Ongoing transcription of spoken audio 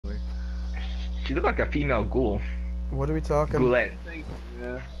She looked like a female ghoul. What are we talking? Ghoulette.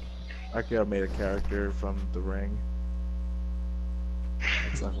 Yeah. RKO made a character from The Ring.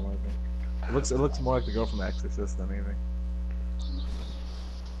 That's nothing like it. It looks more like the girl from The Exorcist than anything.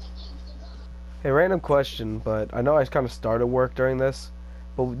 Hey, random question, but I know I kind of started work during this,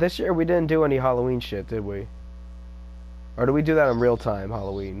 but this year we didn't do any Halloween shit, did we? Or do we do that in real time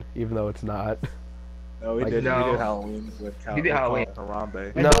Halloween, even though it's not? No, we did. No. We did Halloween with We did Halloween.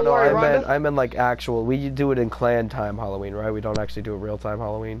 Harambe. Hey, No, don't no, worry, I Ronda. meant like actual. We do it in clan time Halloween, right? We don't actually do it real time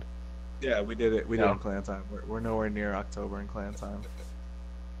Halloween. Yeah, we did it. We did No. it in clan time. We're nowhere near October in clan time.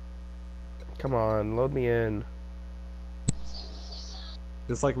 Come on, load me in.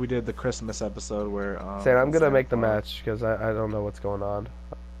 Just like we did the Christmas episode where. Say, I'm gonna make the Santa match because I don't know what's going on.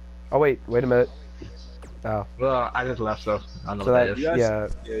 Oh wait a minute. Oh, Well, I just left, so I don't know So what that- that is. You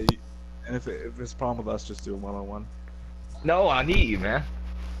guys- Yeah. Yeah. And if it's a problem with us, just do a one-on-one. No, I need you, man.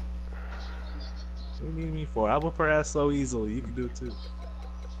 What do you need me for? I whip her ass so easily. You can do it too.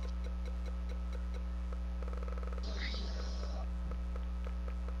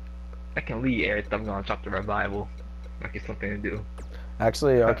 I can lead Eric. I'm gonna chop the revival. Like it's something to do.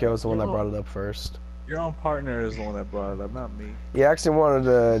 actually, RKO was the one that brought it up first. Your own partner is the one that brought it up, not me. He actually wanted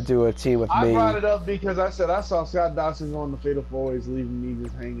to do a team with I me. brought it up because I said I saw Scott Dawson going to Fatal 4-Ways, leaving me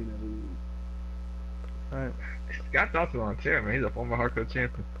just hanging every week. Alright. Scott Dawson on a chair, man. He's a former hardcore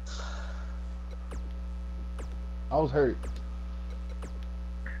champion. I was hurt.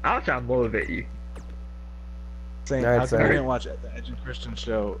 I was trying to motivate you. Saying, Alright, how come sorry. you didn't watch the Edge and Christian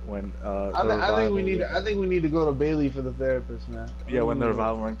show when I think we need. I think we need to go to Bailey for the therapist, man. Yeah, when the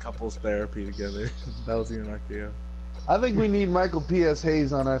Revival were in couples therapy together. That was even RKO. I think we need Michael P.S.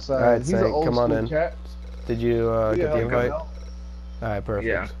 Hayes on our side. Alright, He's Say, an old come on school in. cat. Did you Yeah, get the help invite? out. Alright, perfect.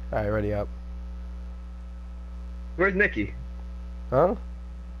 Yeah. Alright, ready up. Where's Nikki? Huh?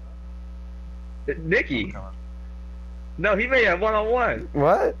 Nikki? No, he made a one-on-one.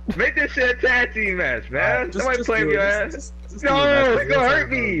 What? Make this shit a tag team match, man. Alright, Somebody play do with it. your ass. Just do it, No, man. it's gonna hurt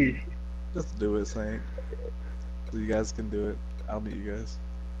me. Just do it, Saint. So you guys can do it. I'll meet you guys.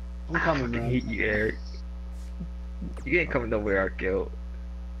 I'm coming, I man. hate you, Eric. You ain't coming nowhere, Arkel.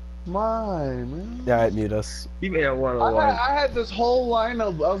 My man. Yeah, alright, mute us. He made a I one-on-one. had this whole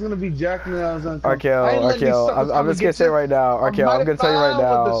lineup. I was gonna be jacking it. I was gonna. RKO, I'm just gonna say right now, RKO, I'm gonna tell you right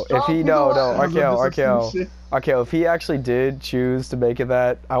now, if he, RKO, if he actually did choose to make it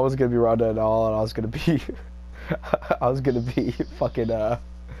that, I was gonna be Ronda and all, and I was gonna be, fucking,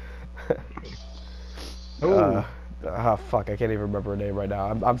 fuck, I can't even remember her name right now.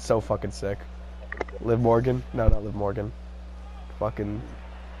 I'm so fucking sick. Liv Morgan? No, not Liv Morgan. Fucking,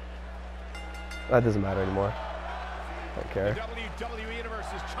 that doesn't matter anymore. I don't care. The WWE Universe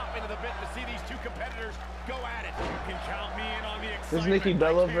is chomping to the bit to see these two competitors go at it. You can count me in on the excitement. This is Nikki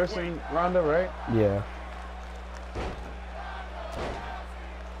Bella versus Ronda, right? Yeah.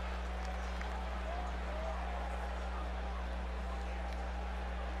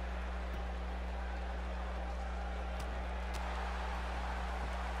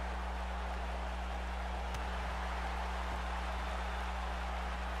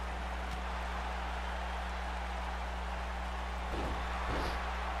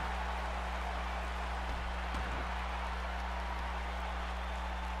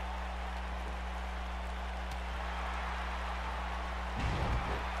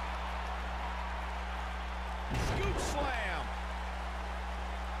 Scoop slam.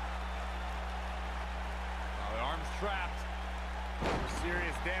 Oh, the arm's trapped.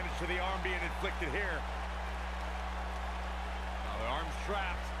 Serious damage to the arm being inflicted here. Oh, the arm's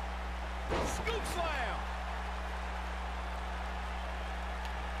trapped. Scoop slam.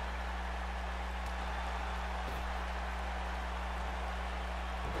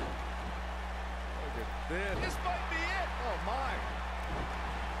 Look at this. This might be it. Oh, my.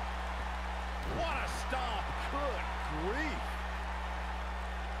 What a stomp. Good grief.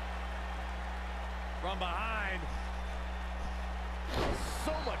 From behind.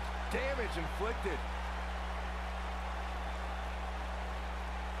 So much damage inflicted.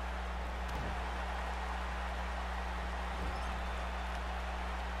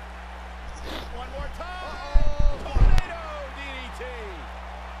 One more time. Tornado DDT.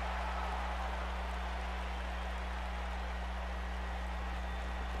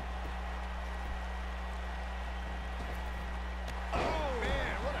 Oh,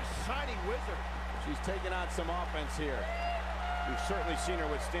 man, what a shining wizard. She's taking on some offense here. We've certainly seen her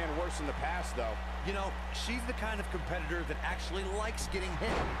withstand worse in the past, though. You know, she's the kind of competitor that actually likes getting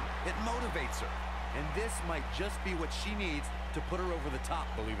hit. It motivates her. And this might just be what she needs to put her over the top,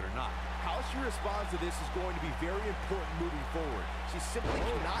 believe it or not. How she responds to this is going to be very important moving forward. She simply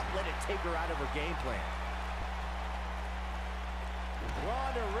cannot let it take her out of her game plan.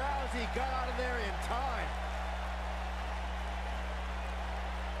 Ronda Rousey got out of there in time.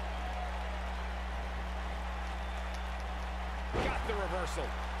 Got the reversal.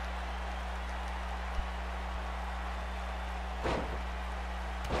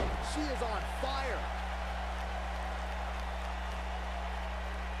 She is on fire.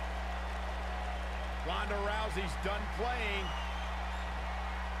 Ronda Rousey's done playing.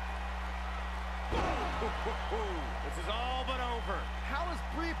 This is all but over. How is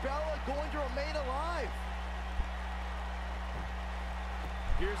Brie Bella going to remain alive?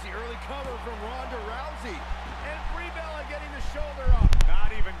 Here's the early cover from Ronda Rousey. And Brie Bella getting the shoulder up.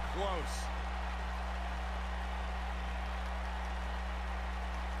 Not even close.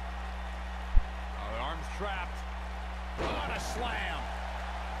 Oh, the arm's trapped. What a slam.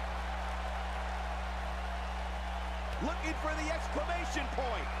 Looking for the exclamation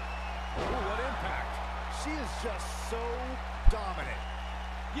point. Ooh, what impact. She is just so dominant.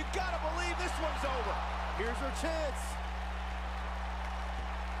 You gotta believe this one's over. Here's her chance.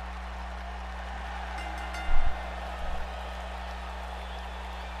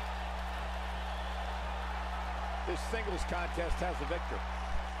 This singles contest has a victor.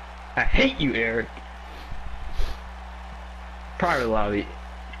 I hate you, Eric. Private lobby.